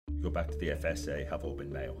go back to the FSA, have all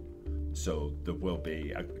been male. So there will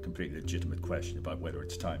be a completely legitimate question about whether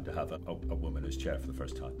it's time to have a woman as chair for the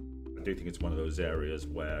first time. I do think it's one of those areas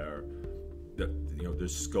where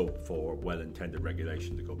there's scope for well-intended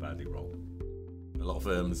regulation to go badly wrong. A lot of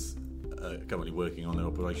firms are currently working on their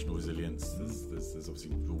operational resilience. There's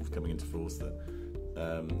obviously rules coming into force that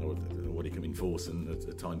already come in force, and a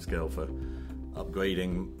timescale for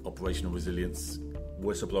upgrading operational resilience.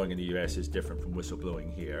 Whistleblowing in the US is different from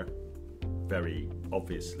whistleblowing here, very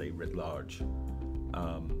obviously writ large.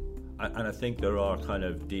 And I think there are kind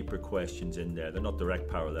of deeper questions in there. They're not direct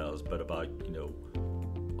parallels, but about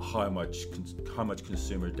how much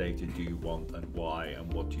consumer data do you want, and why,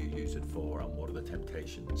 and what do you use it for, and what are the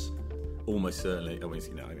temptations? Almost certainly. I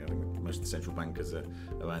think most of the central bankers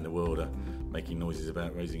around the world are making noises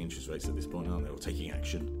about raising interest rates at this point, aren't they, or taking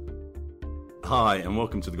action. Hi, and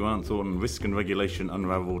welcome to the Grant Thornton Risk and Regulation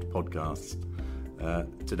Unravelled podcast.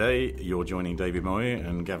 Today, you're joining David Murray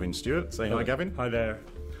and Gavin Stewart. Say hi, Gavin. Hi there.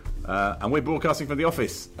 And we're broadcasting from the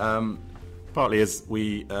office, partly as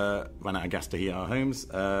we ran out of gas to heat our homes,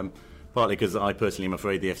 partly because I personally am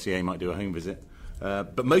afraid the FCA might do a home visit,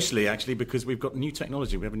 but mostly actually because we've got new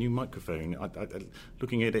technology. We have a new microphone.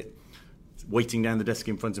 Looking at it, waiting down the desk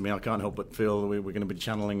in front of me, I can't help but feel we're going to be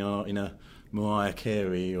channeling our inner Mariah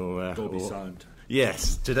Carey or Dolby Sound.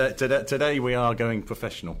 Yes, today we are going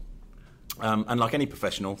professional. And like any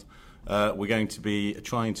professionals, we're going to be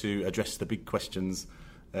trying to address the big questions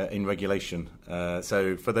in regulation.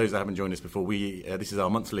 So for those that haven't joined us before, this is our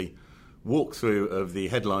monthly walkthrough of the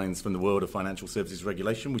headlines from the world of financial services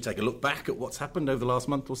regulation. We take a look back at what's happened over the last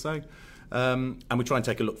month or so, and we try and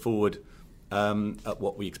take a look forward at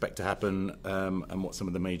what we expect to happen, and what some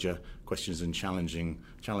of the major questions and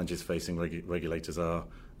challenges facing regulators are.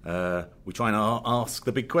 We try and ask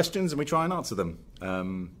the big questions, and we try and answer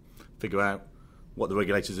them. Figure out what the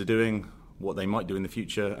regulators are doing, what they might do in the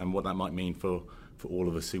future, and what that might mean for all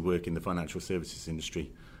of us who work in the financial services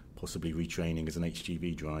industry. Possibly retraining as an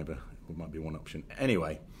HGV driver might be one option.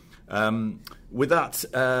 Anyway, with that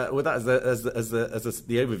as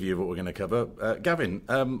the overview of what we're going to cover, Gavin,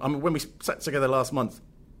 when we sat together last month,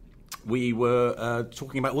 we were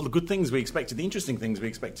talking about all the good things we expected, the interesting things we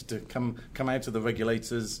expected to come out of the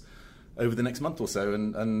regulators over the next month or so,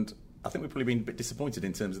 and I think we've probably been a bit disappointed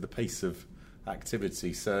in terms of the pace of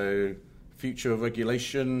activity. So, future of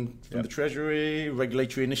regulation from the Treasury,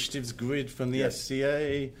 regulatory initiatives grid from the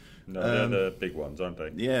FCA. No, they're the big ones, aren't they?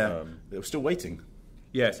 Yeah, they're still waiting.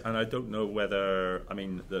 Yes, and I don't know whether,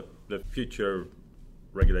 the future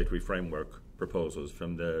regulatory framework proposals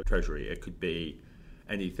from the Treasury, it could be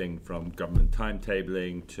anything from government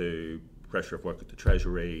timetabling to pressure of work at the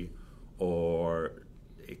Treasury, or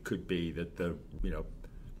it could be that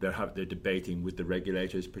they're debating with the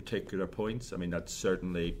regulators particular points. I mean, that's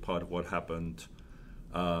certainly part of what happened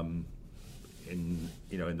in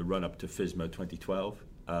the run up to FSMA 2012.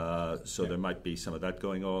 There might be some of that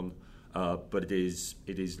going on, but it is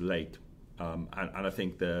late, and I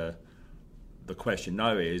think the question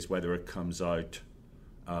now is whether it comes out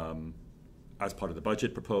as part of the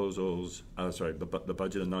budget proposals. The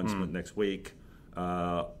budget announcement next week,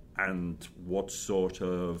 and what sort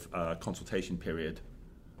of consultation period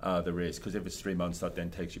there is, because if it's 3 months, that then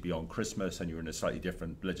takes you beyond Christmas, and you're in a slightly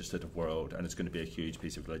different legislative world, and it's going to be a huge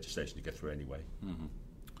piece of legislation to get through anyway.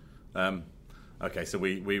 Mm-hmm. Okay, so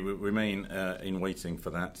we remain in waiting for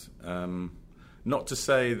that. Not to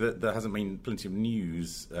say that there hasn't been plenty of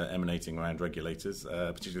news emanating around regulators,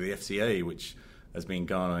 particularly the FCA, which has been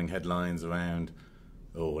garnering headlines around,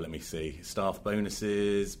 staff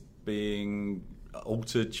bonuses being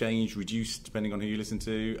altered, changed, reduced, depending on who you listen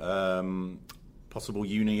to. Possible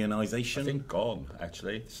unionisation. I think gone,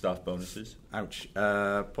 actually, staff bonuses. Ouch.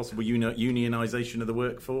 Possible unionisation of the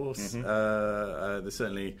workforce. Mm-hmm. There's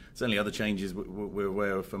certainly other changes we're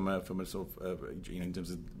aware of from a sort of, in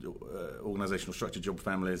terms of organisational structure, job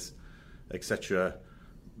families, etc.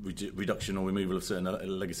 Reduction or removal of certain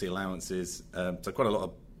legacy allowances. So quite a lot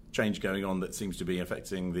of change going on that seems to be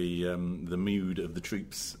affecting the mood of the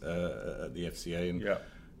troops at the FCA.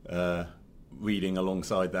 And reading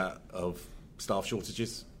alongside that of staff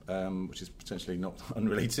shortages, which is potentially not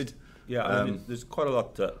unrelated. Yeah, there's quite a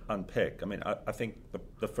lot to unpick. I think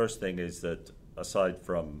the first thing is that aside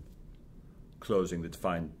from closing the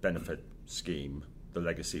defined benefit scheme, the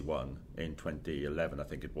legacy one, in 2011, I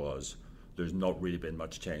think it was, there's not really been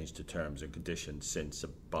much change to terms and conditions since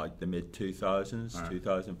about the mid-2000s, right.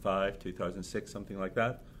 2005, 2006, something like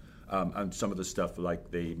that. And some of the stuff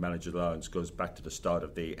like the manager's allowance goes back to the start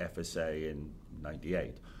of the FSA in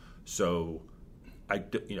 98. So,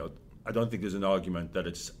 I don't think there's an argument that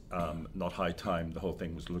it's not high time the whole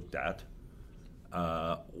thing was looked at.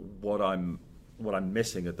 What I'm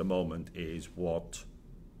missing at the moment is what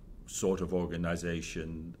sort of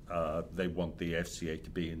organisation they want the FCA to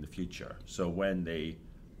be in the future. So when the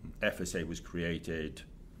FSA was created,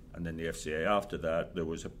 and then the FCA after that, there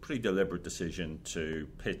was a pretty deliberate decision to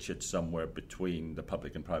pitch it somewhere between the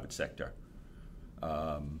public and private sector,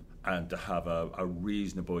 and to have a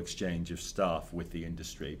reasonable exchange of staff with the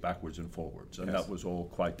industry backwards and forwards. And that was all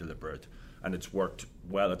quite deliberate. And it's worked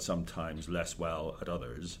well at some times, less well at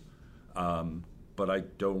others. But I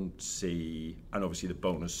don't see, and obviously the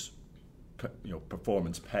bonus,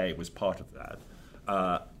 performance pay was part of that.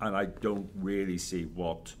 And I don't really see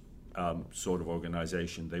what sort of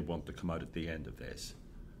organisation they want to come out at the end of this.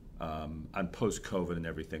 And post-COVID and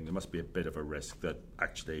everything, there must be a bit of a risk that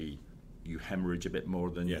actually you hemorrhage a bit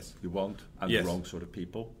more than you want, and the wrong sort of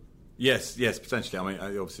people. Yes, potentially. I mean,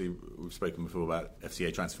 obviously, we've spoken before about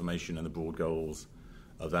FCA transformation and the broad goals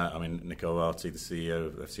of that. I mean, Nico Arati, the CEO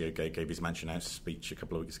of FCA, gave his Mansion House speech a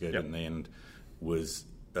couple of weeks ago, didn't he? And was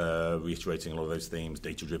reiterating a lot of those themes: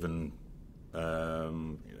 data-driven,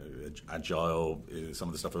 agile, some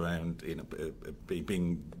of the stuff around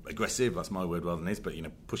being aggressive. That's my word rather than his, but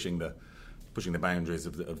pushing the boundaries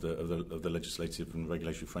of the legislative and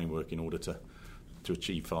regulatory framework in order to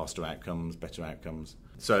achieve faster outcomes, better outcomes.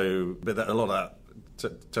 So, but a lot of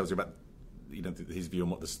that tells you about his view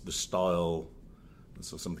on what the style,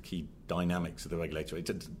 so some of the key dynamics of the regulator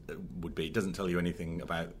would be. It doesn't tell you anything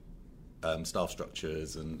about staff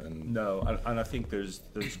structures and no, and I think there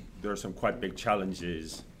are some quite big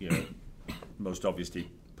challenges. Most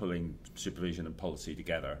obviously pulling supervision and policy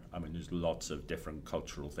together. I mean, there's lots of different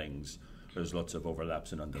cultural things. There's lots of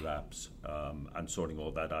overlaps and underlaps, and sorting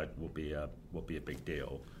all that out will be a big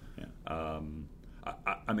deal. Yeah.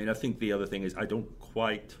 I mean, I think the other thing is I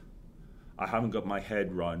haven't got my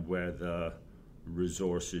head around where the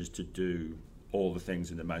resources to do all the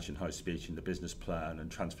things in the Mansion House speech and the business plan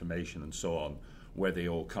and transformation and so on, where they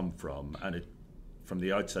all come from. And from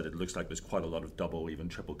the outset, it looks like there's quite a lot of double, even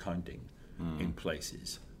triple counting in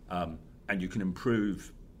places. And you can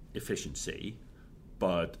improve efficiency,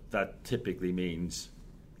 but that typically means,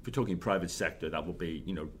 if you're talking private sector, that will be,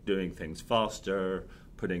 doing things faster,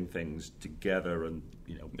 putting things together and,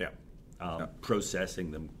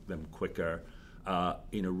 processing them quicker.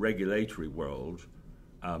 In a regulatory world,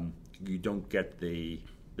 you don't get the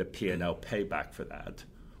P&L payback for that.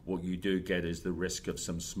 What you do get is the risk of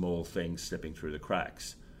some small things slipping through the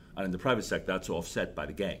cracks. And in the private sector, that's offset by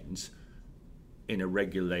the gains. In a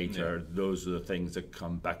regulator, those are the things that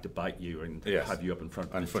come back to bite you and have you up in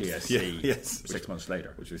front of the TSC 6 months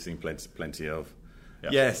later. Which we've seen plenty of. Yeah.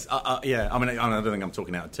 Yes, I mean, I don't think I'm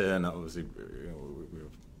talking out of turn. Obviously, we have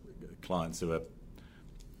clients who are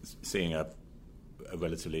seeing a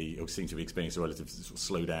relatively, or seem to be experiencing a relative sort of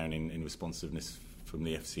slowdown in responsiveness from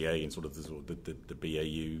the FCA and sort of the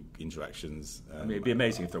BAU interactions. I mean, it'd be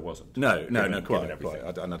amazing if there wasn't. No, quite.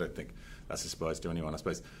 And I don't think that's a surprise to anyone. I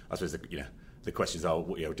suppose the questions are,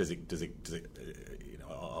 does it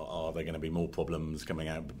are there going to be more problems coming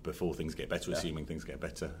out before things get better? Assuming things get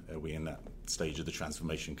better, are we in that stage of the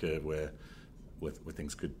transformation curve where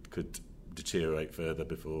things could deteriorate further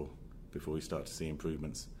before we start to see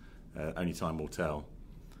improvements? Only time will tell.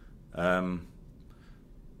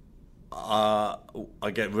 I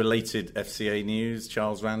get related FCA news.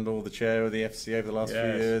 Charles Randall, the chair of the FCA over the last few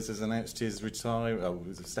years, has announced his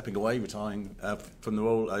stepping away, retiring from the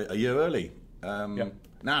role a year early.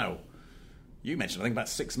 Now, you mentioned, I think about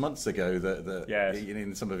 6 months ago, that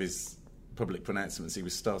in some of his public pronouncements, he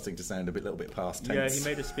was starting to sound a little bit past tense. Yeah, he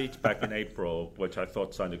made a speech back in April, which I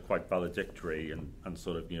thought sounded quite valedictory and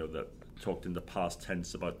sort of, that talked in the past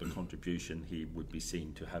tense about the contribution he would be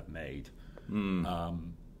seen to have made.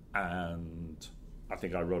 And I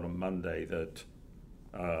think I wrote on Monday that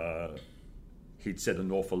he'd said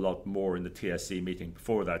an awful lot more in the TSC meeting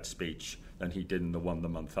before that speech than he did in the one the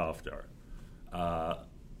month after.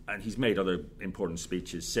 And he's made other important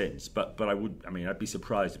speeches since, but I'd be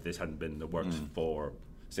surprised if this hadn't been in the works for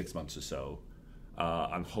 6 months or so.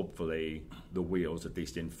 And hopefully the wheels, at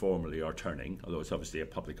least informally, are turning, although it's obviously a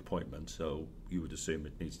public appointment, so you would assume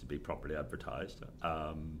it needs to be properly advertised.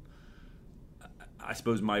 I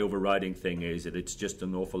suppose my overriding thing is that it's just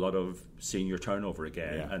an awful lot of senior turnover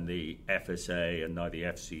again, and the FSA and now the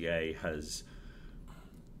FCA has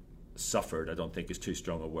suffered, I don't think is too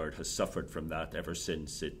strong a word, has suffered from that ever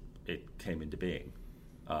since it came into being.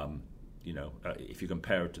 If you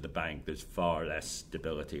compare it to the bank, there's far less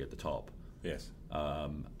stability at the top. Yes.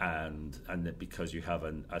 And that because you have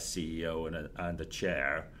a CEO and a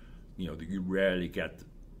chair, you rarely get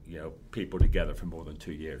people together for more than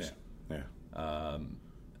 2 years. Yeah.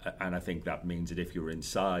 And I think that means that if you're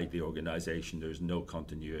inside the organisation, there's no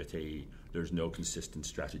continuity, there's no consistent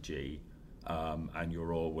strategy, and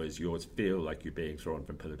you always feel like you're being thrown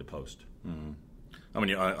from pillar to post. I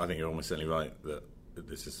mean, I think you're almost certainly right that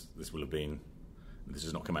this has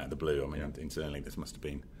not come out of the blue. I mean, internally, this must have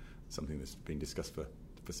been something that's been discussed for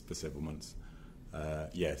several months.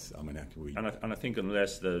 Yes, I mean, how can we? And I think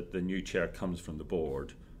unless the new chair comes from the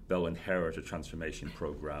board, they'll inherit a transformation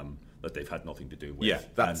programme that they've had nothing to do with,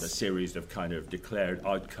 and a series of kind of declared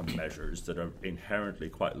outcome measures that are inherently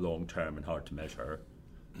quite long-term and hard to measure,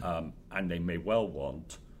 and they may well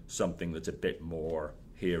want something that's a bit more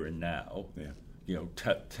here and now.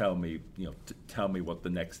 Tell me what the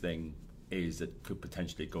next thing is that could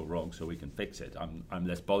potentially go wrong, so we can fix it. I'm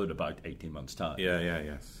less bothered about 18 months' time.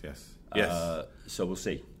 Yes. So we'll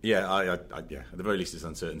see. Yeah, at the very least, it's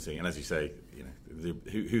uncertainty, and as you say,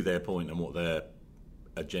 who they appoint and what their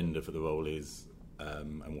agenda for the role is,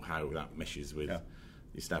 and how that meshes with the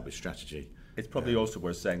established strategy. It's probably also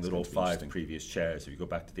worth saying that all 5 previous chairs, if you go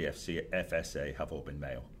back to the FSA, have all been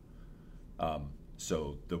male.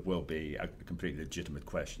 So there will be a completely legitimate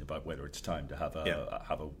question about whether it's time to have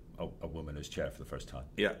a woman as chair for the first time.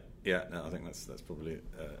 No, I think that's probably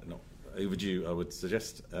not overdue, I would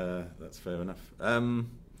suggest. That's fair enough.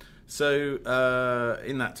 So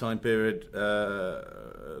in that time period,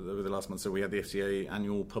 over the last month, so we had the FCA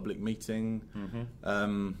annual public meeting.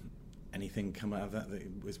 Anything come out of that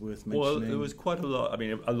was worth mentioning? Well, there was quite a lot. I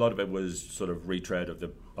mean, a lot of it was sort of retread of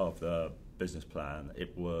the business plan.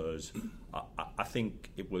 It was, I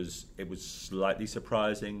think, it was slightly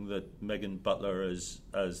surprising that Megan Butler, as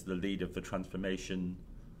the lead of the transformation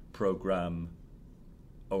program,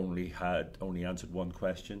 only answered one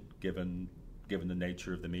question, given the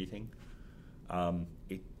nature of the meeting. I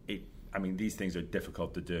mean, these things are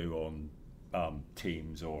difficult to do on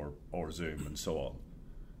Teams or Zoom and so on.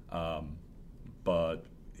 But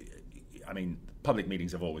I mean, public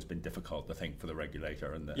meetings have always been difficult, I think, for the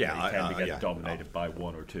regulator, and they tend to get dominated by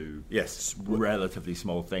one or two relatively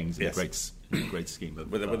small things in a great scheme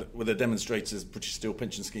of. Were the demonstrators British Steel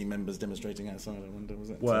Pension Scheme members demonstrating outside? I wonder, was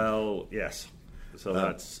it? Well, yes. So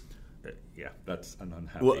that's an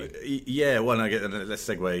unhappy. Well, let's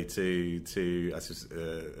segue to as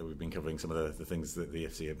we've been covering some of the things that the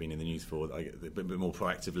FCA have been in the news for. A bit more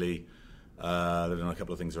proactively. They've done a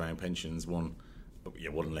couple of things around pensions. One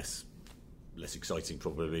less exciting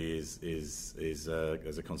probably is there's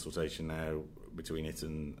a consultation now between it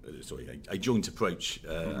and a joint approach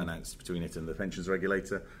announced between it and the pensions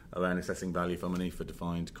regulator around assessing value for money for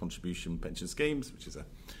defined contribution pension schemes, which is a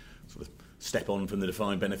sort of step on from the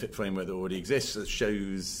defined benefit framework that already exists. That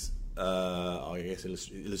shows,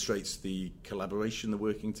 illustrates the collaboration, the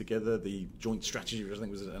working together, the joint strategy, which I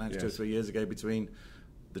think was announced 2 or 3 years ago between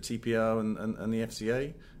the TPR and the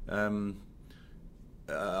FCA.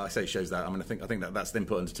 I say it shows that. I mean, I think that's then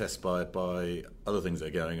put into test by other things that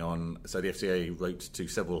are going on. So the FCA wrote to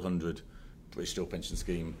several hundred British Steel Pension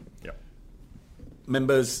Scheme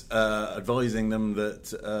members, advising them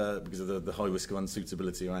that because of the high risk of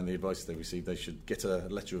unsuitability around the advice they received, they should get a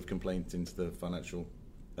letter of complaint into the financial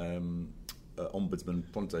ombudsman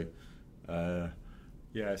pronto.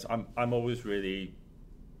 Yes, I'm always really.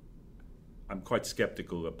 I'm quite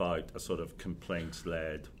sceptical about a sort of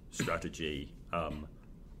complaints-led strategy.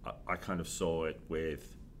 I kind of saw it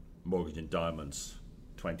with mortgage endowments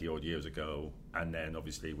 20 odd years ago, and then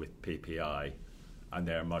obviously with PPI, and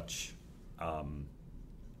they're much,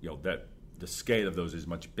 that the scale of those is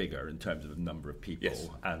much bigger in terms of the number of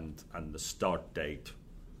people, and the start date,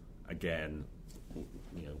 again,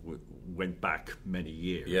 went back many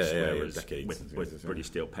years. Whereas decades. With British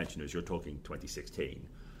Steel pensioners, you're talking 2016.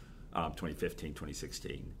 2015,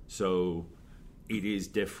 2016. So it is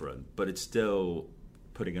different, but it's still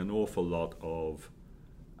putting an awful lot of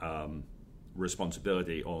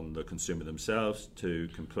responsibility on the consumer themselves to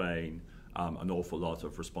complain, an awful lot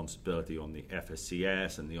of responsibility on the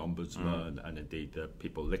FSCS and the Ombudsman, and indeed the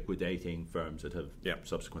people liquidating firms that have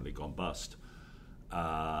subsequently gone bust.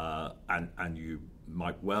 And you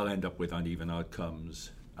might well end up with uneven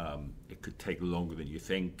outcomes. It could take longer than you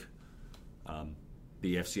think.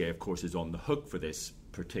 The FCA, of course, is on the hook for this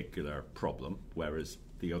particular problem, whereas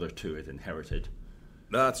the other two it inherited.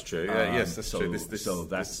 That's true. Yes, that's true. So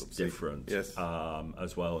that's different. Yes.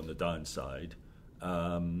 As well on the downside.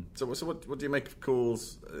 So what do you make of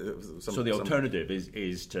calls? So the alternative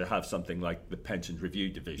is to have something like the Pensions Review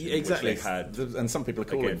Division, exactly. Which they had, and some people are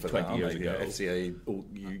calling for 20 that, years ago.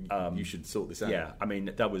 FCA, you should sort this out. Yeah, I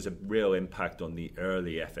mean that was a real impact on the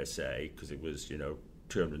early FSA because it was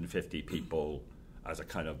 250 people as a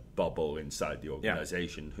kind of bubble inside the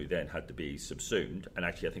organisation, who then had to be subsumed. And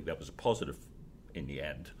actually, I think that was a positive in the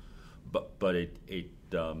end, but it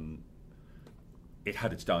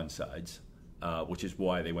had its downsides, which is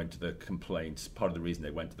why they went to the complaints. Part of the reason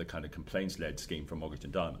they went to the kind of complaints-led scheme for Mortgage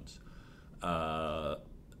and Diamonds.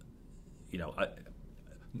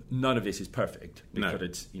 None of this is perfect because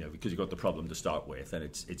it's because you've got the problem to start with, and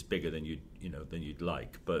it's bigger than you'd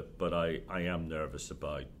like. But I am nervous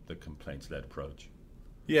about the complaints-led approach.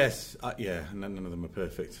 Yes, none of them are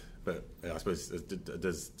perfect. But I suppose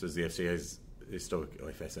does the FCA's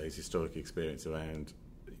FSA's historic experience around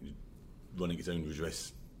running its own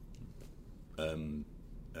redress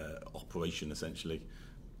operation essentially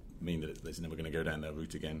mean that it's never going to go down that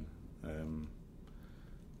route again?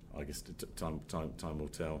 I guess time will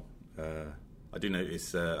tell. I do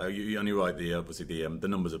notice you're only right. Obviously the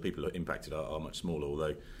numbers of people impacted are much smaller,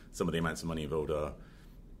 although some of the amounts of money involved are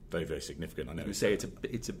very, very significant. I know. You say it's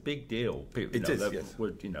a big deal. It is. Yes.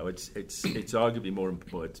 It's arguably more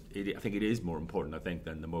important. I think it is more important. I think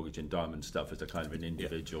than the Mortgage and Diamond stuff as a kind of an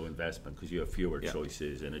individual investment, because you have fewer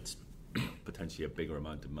choices and it's potentially a bigger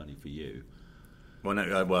amount of money for you. Well,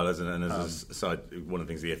 as an aside, one of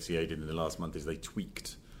the things the FCA did in the last month is they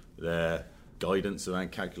tweaked their guidance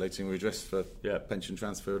around calculating redress for pension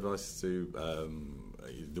transfer advice to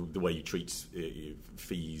the way you treat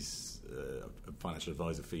fees, financial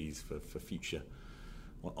advisor fees for future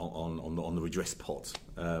on the redress pot.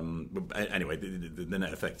 Anyway, the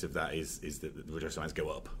net effect of that is that the redress amounts go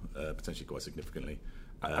up potentially quite significantly.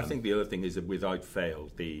 I think the other thing is that without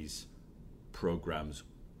fail, these programs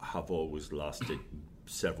have always lasted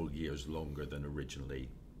several years longer than originally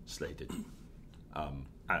slated.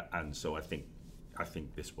 And so I think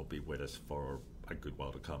this will be with us for a good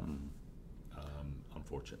while to come,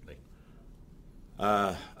 unfortunately.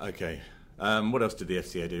 Okay. What else did the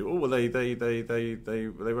FCA do? Oh, well,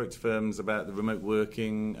 they wrote to firms about the remote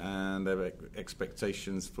working and their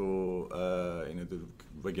expectations for the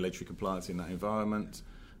regulatory compliance in that environment,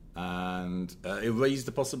 and it raised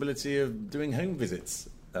the possibility of doing home visits.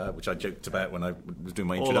 Which I joked about when I was doing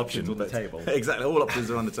my introduction. All options on the table. Exactly, all options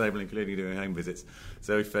are on the table, including doing home visits.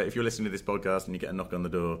 So if you're listening to this podcast and you get a knock on the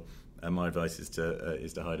door, my advice is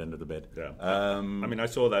to hide under the bed. Yeah. I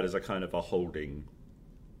saw that as a kind of a holding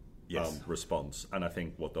response, and I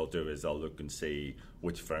think what they'll do is they'll look and see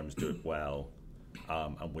which firms do it well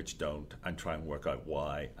and which don't, and try and work out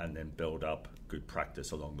why, and then build up good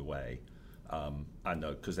practice along the way. And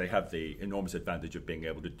because they have the enormous advantage of being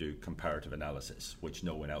able to do comparative analysis, which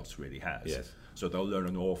no one else really has. Yes. So they'll learn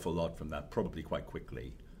an awful lot from that, probably quite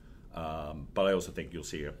quickly. But I also think you'll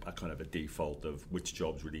see a kind of a default of which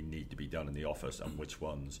jobs really need to be done in the office and which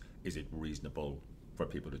ones is it reasonable for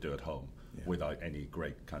people to do at home without any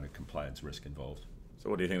great kind of compliance risk involved. So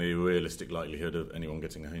what do you think the realistic likelihood of anyone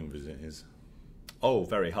getting a home visit is? Oh,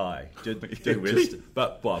 very high.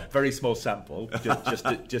 But very small sample,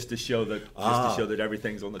 just to show that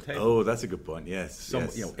everything's on the table. Oh, that's a good point. Yes,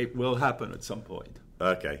 it will happen at some point.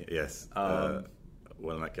 Okay, yes. Well,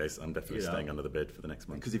 in that case, I'm definitely staying under the bed for the next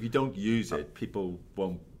month. Because if you don't use it, people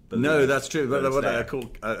won't. No, that's true.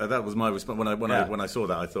 That was my response when I saw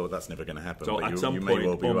that. I thought that's never going to happen. So but at some point,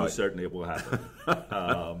 well almost certainly it will happen.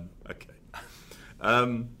 Okay.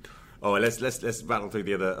 Let's rattle through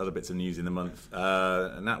the other bits of news in the month.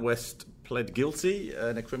 NatWest pled guilty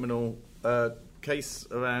in a criminal case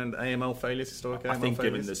around AML failures, historic AML failures. I think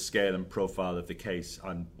given the scale and profile of the case,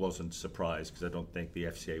 I wasn't surprised, because I don't think the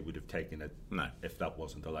FCA would have taken it if that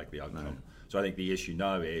wasn't a likely outcome. No. So I think the issue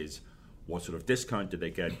now is what sort of discount did they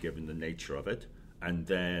get given the nature of it, and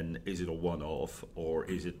then is it a one-off, or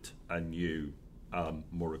is it a new,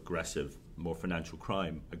 more aggressive, more financial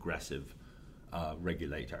crime aggressive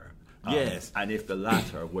regulator? Yes, and if the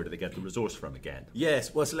latter, where do they get the resource from again?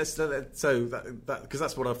 Yes, well, so because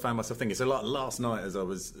that's what I found myself thinking. So last night, as I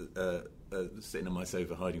was sitting on my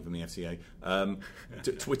sofa hiding from the FCA,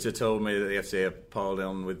 Twitter told me that the FCA have piled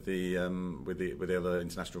on with the other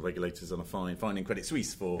international regulators on a fining Credit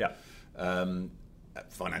Suisse for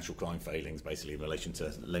financial crime failings, basically in relation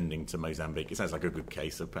to lending to Mozambique. It sounds like a good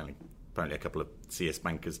case. Apparently a couple of CS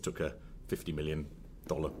bankers took a $50 million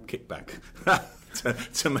kickback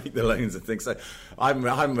to make the loans and things. So I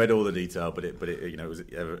haven't read all the detail, but it was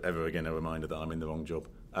ever again a reminder that I'm in the wrong job.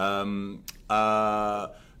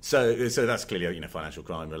 So that's clearly financial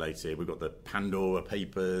crime related. We've got the Pandora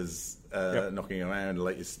Papers knocking around, the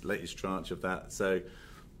latest tranche of that. So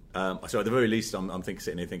at the very least, I'm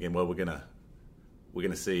sitting here thinking, well, we're gonna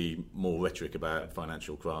see more rhetoric about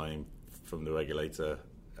financial crime from the regulator.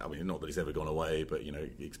 I mean, not that it's ever gone away, but you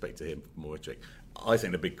expect to hear more rhetoric. I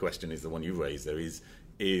think the big question is the one you raised. There is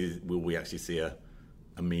will we actually see a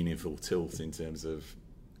a meaningful tilt in terms of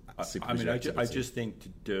supervision activity. I just think to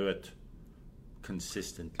do it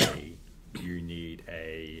consistently, you need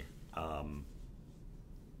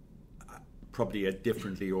probably a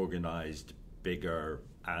differently organised, bigger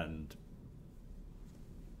and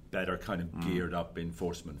better kind of geared up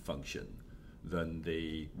enforcement function than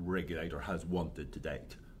the regulator has wanted to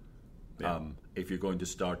date. Yeah. If you're going to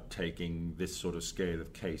start taking this sort of scale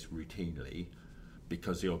of case routinely,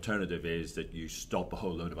 because the alternative is that you stop a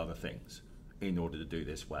whole load of other things in order to do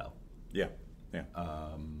this well. Yeah.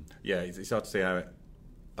 It's hard to say how.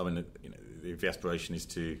 If the aspiration is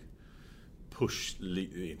to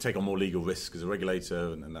take on more legal risk as a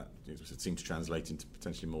regulator, and that seems to translate into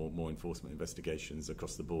potentially more enforcement investigations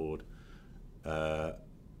across the board.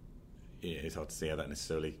 It's hard to see how that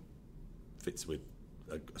necessarily fits with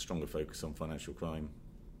a stronger focus on financial crime.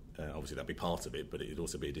 Obviously, that'd be part of it, but it'd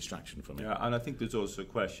also be a distraction from it. Yeah, and I think there's also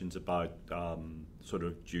questions about sort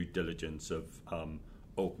of due diligence of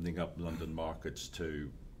opening up London markets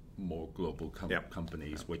to more global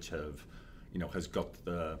companies, which have, has got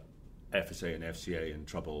the FSA and FCA in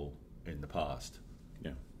trouble in the past.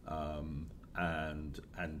 Yeah. And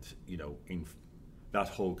in that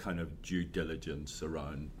whole kind of due diligence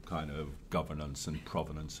around kind of governance and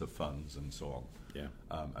provenance of funds and so on. Yeah.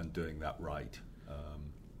 And doing that right.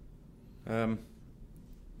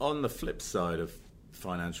 On the flip side of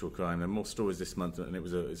financial crime, there are more stories this month, and it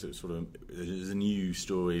was a new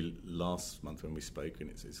story last month when we spoke, and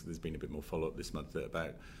there's been a bit more follow-up this month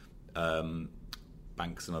about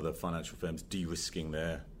banks and other financial firms de-risking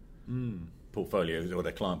their portfolios or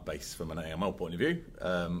their client base from an AML point of view,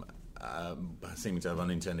 seeming to have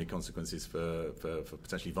unintended consequences for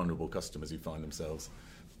potentially vulnerable customers who find themselves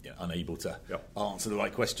unable to answer the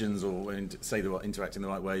right questions or interact in the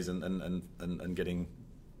right ways and getting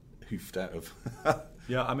hoofed out of.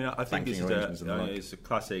 I think it's a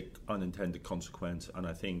classic unintended consequence, and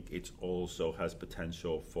I think it also has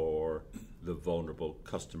potential for the vulnerable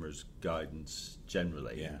customers' guidance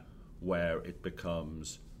generally, where it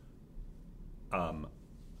becomes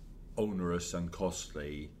onerous and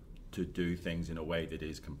costly to do things in a way that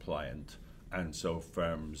is compliant, and so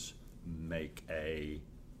firms make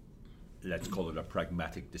let's call it a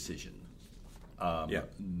pragmatic decision,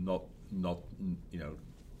 not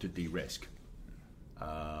to de-risk.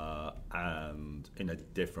 And in a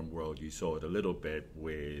different world, you saw it a little bit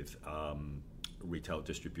with Retail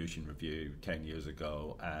Distribution Review 10 years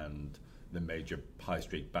ago, and the major high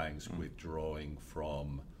street banks withdrawing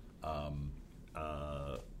from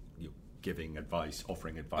giving advice,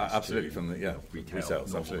 offering advice. Absolutely, to, from the retail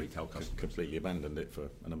absolutely. Retail customers. Completely abandoned it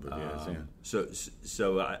for a number of years.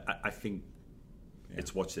 So I think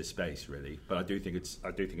it's watch this space really, but I do think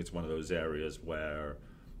it's one of those areas where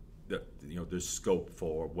there's scope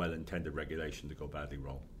for well-intended regulation to go badly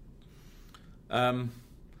wrong. Other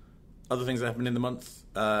things that happened in the month,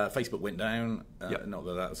 Facebook went down. Not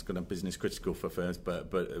that that's kind of business critical for firms,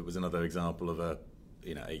 but it was another example of a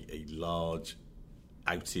large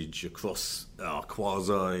outage across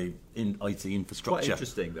quasi IT infrastructure. Quite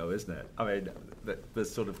interesting, though, isn't it? I mean, the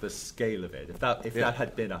sort of the scale of it. If that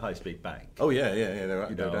had been a high street bank, there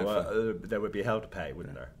would be hell to pay,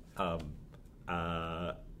 wouldn't there?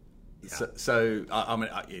 So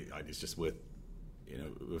it's just worth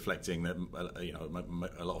reflecting that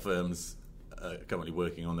a lot of firms are currently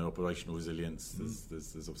working on their operational resilience.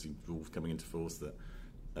 There's obviously rules coming into force that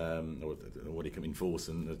already come in force,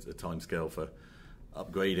 and a timescale for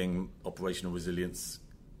upgrading operational resilience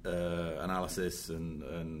analysis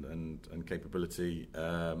and capability.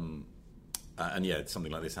 Something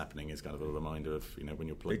like this happening is kind of a reminder of when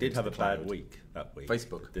you're plugged. They did have a cloud. bad week that week,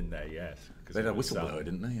 Facebook, didn't they? Yes, they had a whistleblower,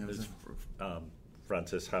 didn't they? It was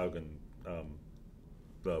Frances Haugen,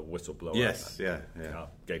 the whistleblower. Yes,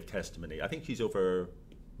 gave testimony. I think she's over.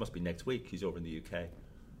 Must be next week. She's over in the UK,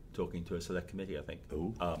 talking to a select committee. I think.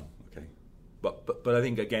 Oh, okay. But I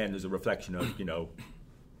think again there's a reflection of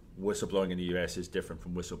whistleblowing in the US is different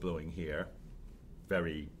from whistleblowing here,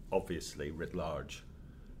 very obviously writ large.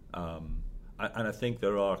 And I think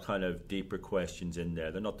there are kind of deeper questions in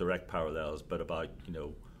there. They're not direct parallels, but about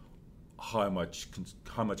how much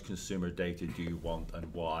consumer data do you want,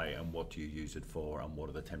 and why, and what do you use it for, and what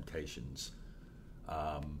are the temptations,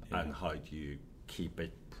 and how do you keep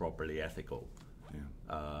it properly ethical?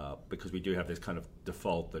 Because we do have this kind of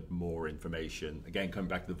default that more information, again coming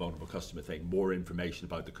back to the vulnerable customer thing, more information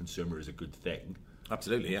about the consumer is a good thing.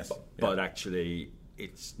 Absolutely, yes. But actually,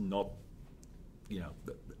 it's not.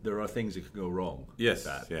 There are things that can go wrong. Yes.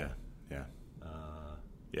 With that. Yeah.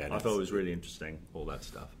 I thought it was really interesting, all that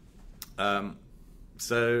stuff.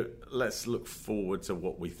 So let's look forward to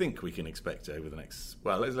what we think we can expect over the next.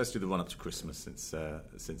 Well, let's do the run up to Christmas since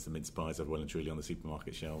the mince pies are well and truly on the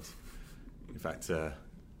supermarket shelves. In fact, I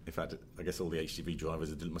guess all the HGV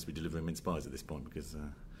drivers must be delivering mince pies at this point because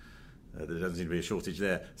there doesn't seem to be a shortage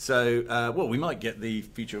there. So, we might get the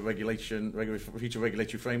future regulatory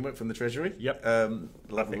framework from the Treasury. Yep.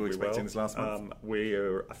 Like we were expecting this last month.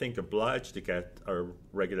 We're, I think, obliged to get our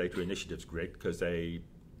regulatory initiatives grid because they've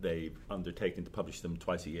undertaken to publish them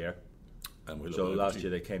twice a year. So last year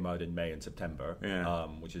they came out in May and September,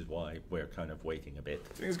 which is why we're kind of waiting a bit. Do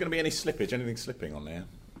you think there's going to be any slippage? Anything slipping on there?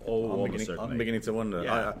 I'm beginning to wonder.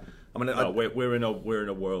 Yeah. We're in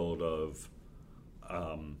a world of.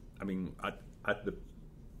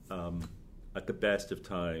 At the best of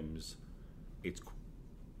times, it's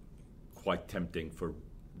quite tempting for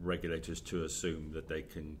regulators to assume that they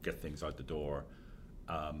can get things out the door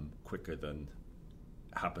quicker than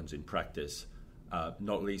happens in practice.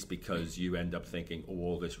 Not least because you end up thinking,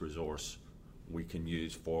 all this resource we can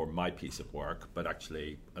use for my piece of work, but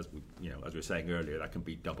actually, as we were saying earlier, that can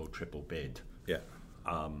be double, triple bid. Yeah.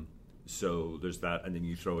 So there's that, and then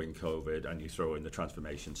you throw in COVID, and you throw in the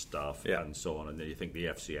transformation stuff, and so on, and then you think the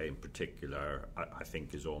FCA in particular, I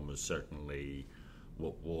think, is almost certainly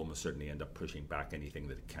will almost certainly end up pushing back anything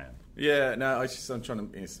that it can. Yeah, no, I'm trying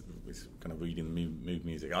to. It's kind of reading the mood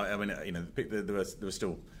music. I mean, there were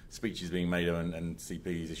still speeches being made and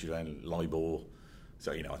CPs issued around LIBOR.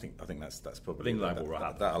 So I think that's probably. I think LIBOR will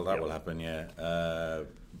happen. That will happen, yeah.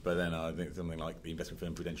 But then I think something like the investment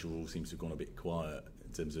firm prudential rule seems to have gone a bit quiet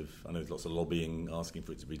in terms of. I know there's lots of lobbying asking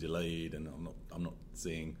for it to be delayed, and I'm not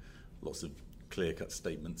seeing lots of clear-cut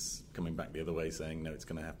statements coming back the other way saying no, it's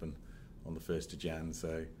going to happen on the 1st of Jan.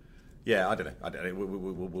 So, yeah, I don't know.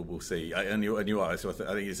 We'll see. And you are. So I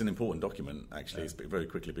think it's an important document. Actually, it's very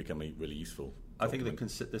quickly becoming really useful. I think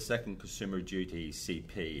the second Consumer Duty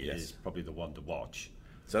CP is probably the one to watch.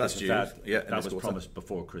 So that's due. That was promised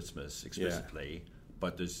before Christmas explicitly,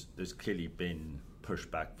 but there's clearly been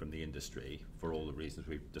pushback from the industry for all the reasons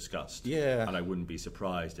we've discussed. Yeah, and I wouldn't be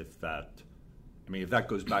surprised if that. I mean, if that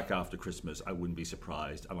goes back after Christmas, I wouldn't be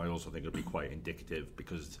surprised, and I also think it'll be quite indicative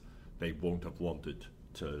because they won't have wanted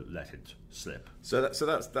to let it slip. So that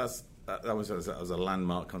was a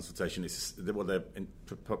landmark consultation. It's what they're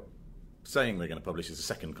saying they're going to publish is a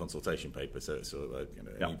second consultation paper. So it's sort of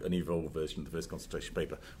an evolved version of the first consultation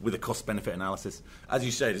paper with a cost-benefit analysis. As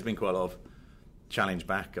you say, there's been quite a lot of challenge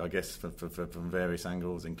back, I guess, from various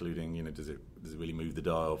angles, including does it really move the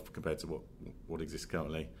dial compared to what exists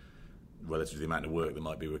currently, relative to the amount of work that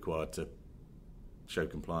might be required to show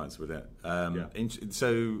compliance with it.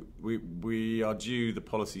 So we are due the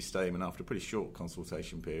policy statement after a pretty short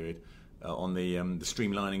consultation period on the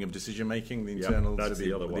streamlining of decision making, the internal that's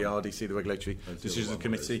the RDC, the Regulatory Decisions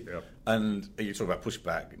Committee, and you talk about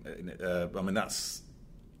pushback. I mean, that's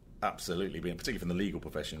absolutely been, particularly from the legal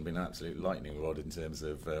profession, been an absolute lightning rod in terms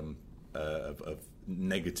of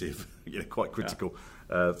negative, quite critical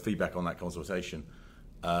feedback on that consultation.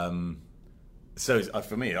 So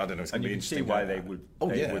for me, I don't know. It's going to be interesting. And you can see why they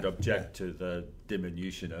would object to the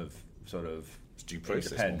diminution of sort of due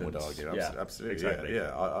process. One would argue, absolutely, exactly.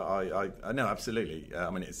 I know, absolutely. I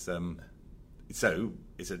mean,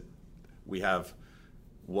 we have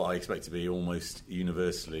what I expect to be almost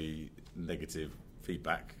universally negative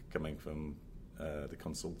feedback coming from the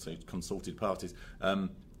consulted parties. What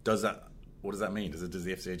does that mean? Does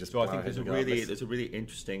the FCA just? So I think there's a really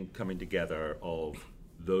interesting coming together of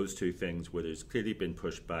those two things where there's clearly been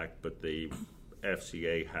pushback, but the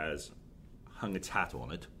FCA has hung its hat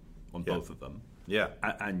on it, on both of them. Yeah.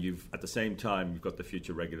 And at the same time, you've got the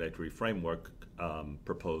future regulatory framework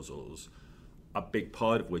proposals, a big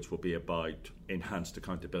part of which will be about enhanced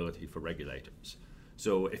accountability for regulators.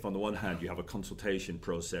 So if on the one hand you have a consultation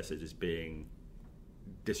process that is being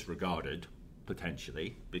disregarded,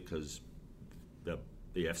 potentially, because the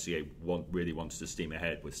FCA really wants to steam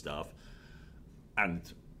ahead with stuff,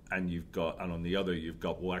 and on the other you've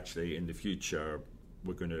got, well, actually in the future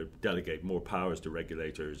we're going to delegate more powers to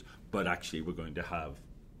regulators, but actually we're going to have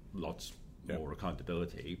lots more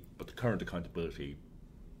accountability. But the current accountability,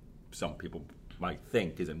 some people might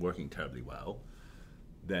think, isn't working terribly well.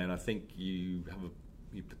 Then I think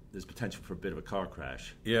there's potential for a bit of a car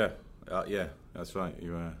crash. Yeah, that's right. If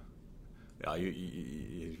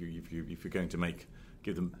you're going to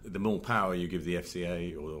give them the more power you give the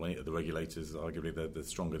FCA or the regulators, arguably the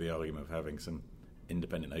stronger the argument of having some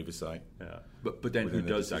independent oversight. Yeah, but then who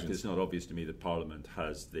does that? Because it's not obvious to me that Parliament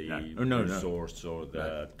has the resource or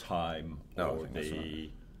the time or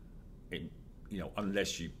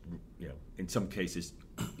unless in some cases,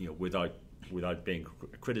 without without being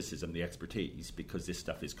criticism, the expertise, because this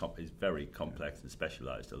stuff is very complex and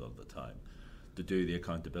specialised a lot of the time, to do the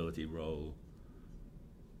accountability role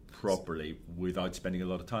properly without spending a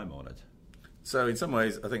lot of time on it. So in some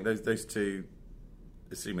ways, I think those two,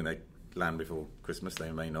 assuming they land before Christmas,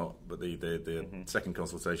 they may not, but the second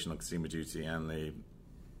consultation on Consumer Duty and the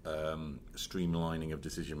streamlining of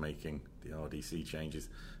decision making, the RDC changes,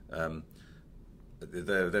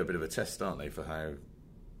 they're a bit of a test, aren't they, for how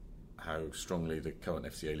strongly the current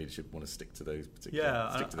FCA leadership want to stick to those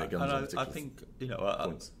particular stick to their guns on particular I think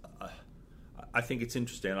points. I think it's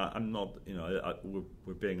interesting. I'm not,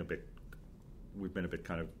 we've been a bit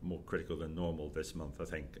kind of more critical than normal this month, I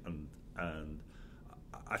think, and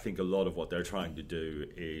I think a lot of what they're trying to do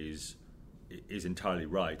is entirely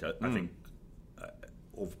right. I think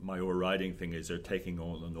my overriding thing is they're taking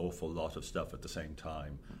on an awful lot of stuff at the same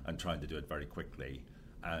time and trying to do it very quickly,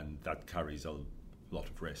 and that carries a lot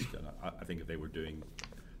of risk. And I think if they were doing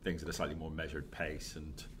things at a slightly more measured pace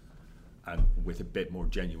and with a bit more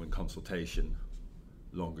genuine consultation,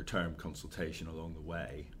 longer term consultation along the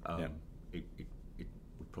way, it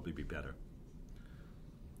would probably be better.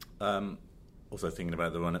 Also thinking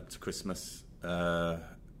about the run up to Christmas,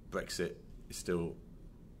 Brexit is still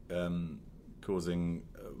causing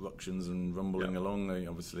ructions and rumbling along.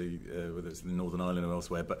 Obviously, whether it's in Northern Ireland or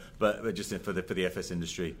elsewhere, but just for the FS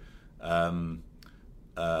industry, certainly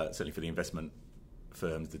for the investment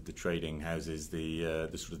firms, the trading houses, the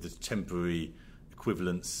sort of the temporary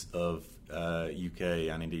equivalence of UK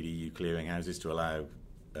and indeed EU clearing houses to allow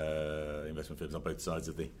investment firms on both sides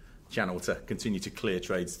of the channel to continue to clear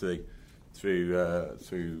trades through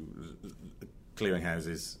clearing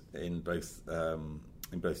houses in both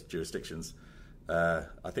jurisdictions. I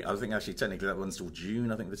think actually technically that runs till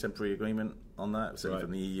June. I think the temporary agreement on that, certainly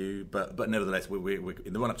from the EU. But nevertheless, we're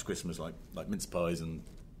in the run up to Christmas, like mince pies and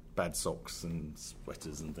bad socks and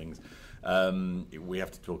sweaters and things. We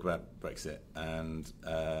have to talk about Brexit, and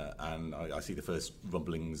I see the first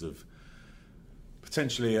rumblings of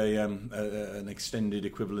potentially an extended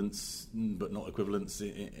equivalence, but not equivalence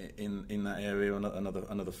in that area.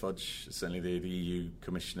 Another fudge. Certainly, the EU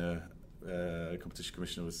commissioner, competition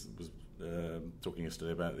commissioner, was talking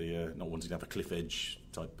yesterday about the not wanting to have a cliff edge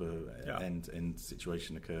type of end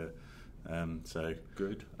situation occur. So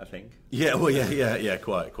good, I think. Yeah, well, yeah,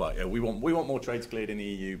 quite. Yeah, we want more trades cleared in the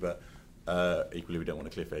EU, but equally we don't want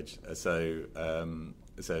a cliff edge. So I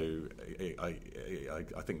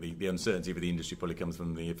think the uncertainty for the industry probably comes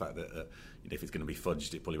from the fact that if it's going to be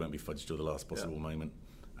fudged, it probably won't be fudged till the last possible moment,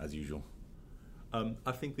 as usual.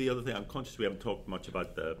 I think the other thing, I'm conscious we haven't talked much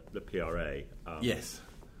about the PRA. Yes.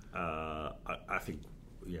 I think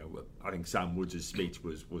Sam Woods' speech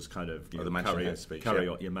was kind of the Mansion House speech.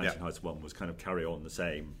 Mansion House one was kind of carry on the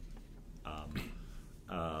same,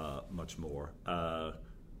 much more.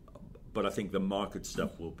 But I think the market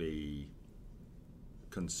stuff will be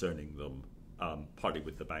concerning them, partly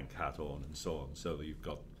with the bank hat on and so on. So you've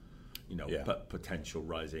got, potential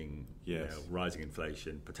rising, rising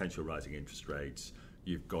inflation, potential rising interest rates.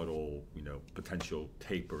 You've got all, potential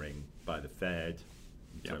tapering by the Fed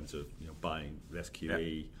in terms of buying less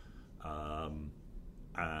QE,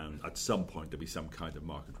 and at some point there'll be some kind of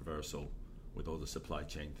market reversal with all the supply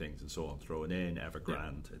chain things and so on thrown in,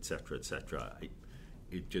 Evergrande, etc., etc.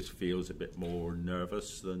 It just feels a bit more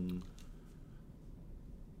nervous than.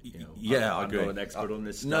 I agree. I'm not an expert on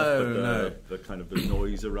this stuff, but the kind of the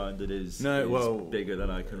noise around it is bigger than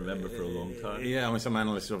I can remember for a long time. Yeah, I mean, some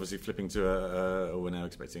analysts are obviously flipping to we're now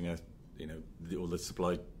expecting all the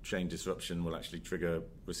supply chain disruption will actually trigger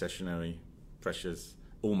recessionary pressures.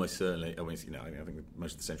 Almost certainly. I mean, I think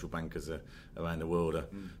most of the central bankers around the world are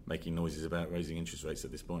making noises about raising interest rates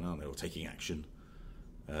at this point, aren't they, or taking action.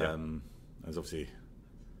 There's obviously,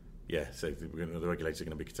 so the regulators are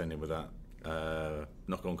going to be contending with that.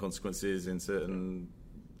 Knock-on consequences in certain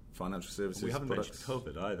financial services. We haven't products.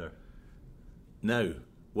 mentioned COVID either. No.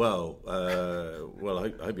 Well,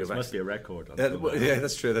 I hope you're. This must be a record.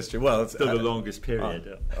 That's true. Well, it's still the longest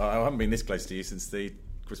period. I haven't been this close to you since the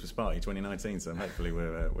Christmas party 2019, so hopefully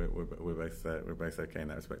we're both okay in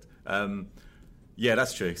that respect.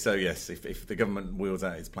 That's true. So yes, if the government wheels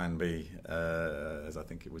out its Plan B, as I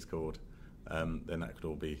think it was called, then that could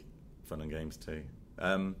all be fun and games too.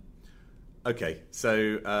 Okay, so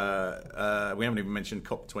we haven't even mentioned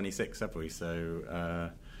COP26, have we?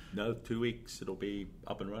 So no, 2 weeks it'll be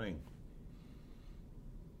up and running.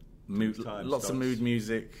 Times of mood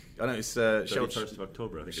music. I know it's 31st of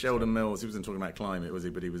October. I think Sheldon Mills. He wasn't talking about climate, was he?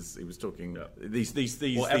 But he was talking these.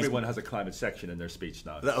 Well, everyone has a climate section in their speech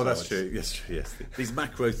now. That's true. Yes. These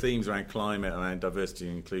macro themes around climate, around diversity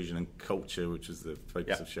and inclusion and culture, which was the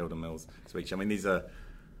focus of Sheldon Mills' speech. I mean, these are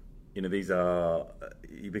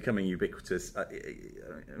becoming ubiquitous.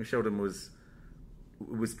 Sheldon was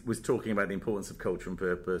talking about the importance of culture and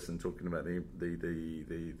purpose, and talking about the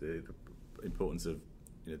importance of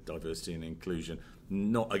diversity and inclusion.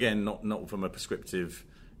 Not from a prescriptive.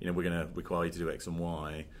 We're going to require you to do X and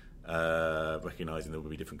Y, recognising there will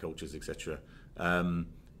be different cultures, etc. But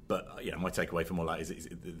my takeaway from all that is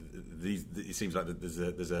it seems like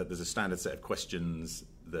there's a standard set of questions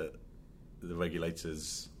that the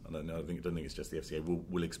regulators. I don't think it's just the FCA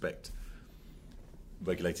will expect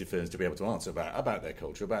regulated firms to be able to answer about their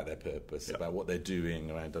culture, about their purpose, about what they're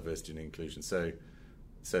doing around diversity and inclusion. So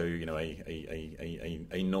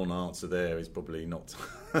a non-answer there is probably not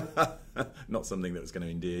not something that's going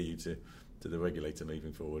to endear you to the regulator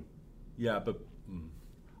moving forward. Yeah, but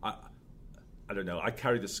I don't know. I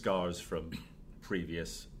carry the scars from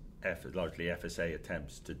previous, largely FSA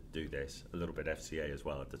attempts to do this, a little bit FCA as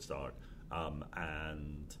well at the start,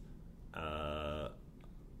 and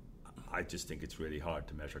I just think it's really hard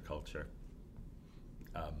to measure culture,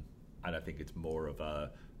 and I think it's more of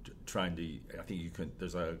a trying to. I think you can.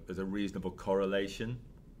 There's a reasonable correlation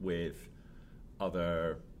with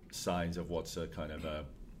other signs of what's a kind of a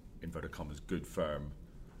inverted commas good firm,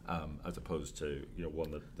 as opposed to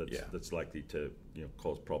one that's likely to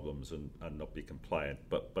cause problems and not be compliant.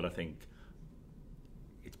 But I think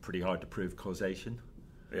it's pretty hard to prove causation.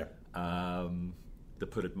 Yeah. To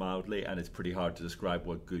put it mildly, and it's pretty hard to describe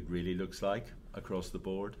what good really looks like across the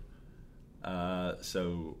board. Yes.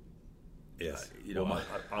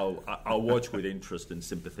 I'll watch with interest and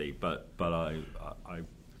sympathy, but I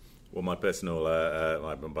my personal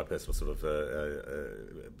sort of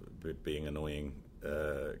being annoying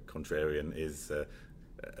contrarian is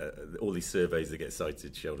all these surveys that get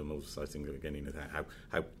cited. Sheldon Mills citing again,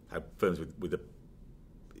 how firms with a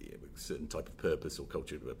certain type of purpose or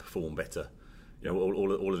culture perform better.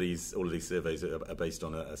 All of these surveys are based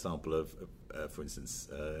on a sample of, for instance,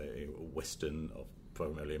 Western or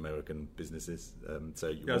primarily American businesses. As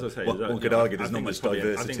I say, one could argue there's not much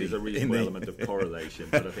diversity. I think there's a reasonable element of correlation,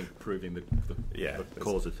 but I think proving the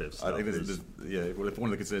causative stuff. I think well, if one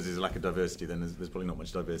of the concerns is a lack of diversity, then there's probably not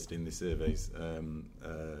much diversity in these surveys from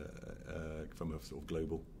a sort of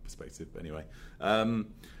global perspective. But anyway.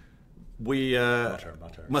 Mutter.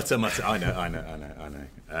 I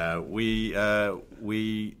know. We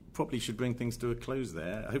probably should bring things to a close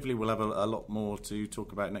there. Hopefully, we'll have a lot more to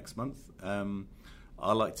talk about next month.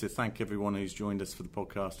 I'd like to thank everyone who's joined us for the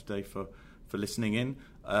podcast today for listening in.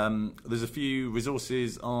 There's a few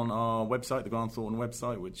resources on our website, the Grant Thornton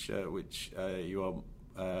website, which you are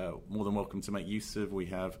more than welcome to make use of. We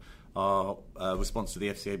have our response to the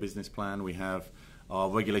FCA business plan. We have our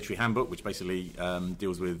regulatory handbook, which basically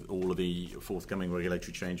deals with all of the forthcoming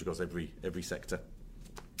regulatory change across every sector.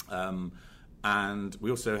 And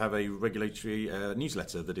we also have a regulatory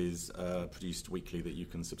newsletter that is produced weekly that you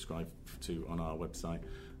can subscribe to on our website,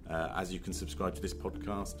 as you can subscribe to this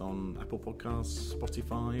podcast on Apple Podcasts,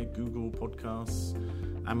 Spotify, Google Podcasts,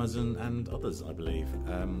 Amazon and others, I believe.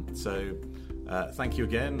 So thank you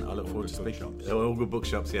again. I look forward to speaking. All good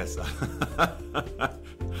bookshops, yes.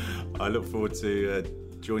 I look forward to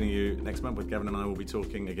joining you next month. With Gavin and I will be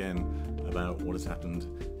talking again about what has happened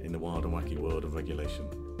in the wild and wacky world of regulation.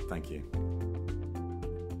 Thank you.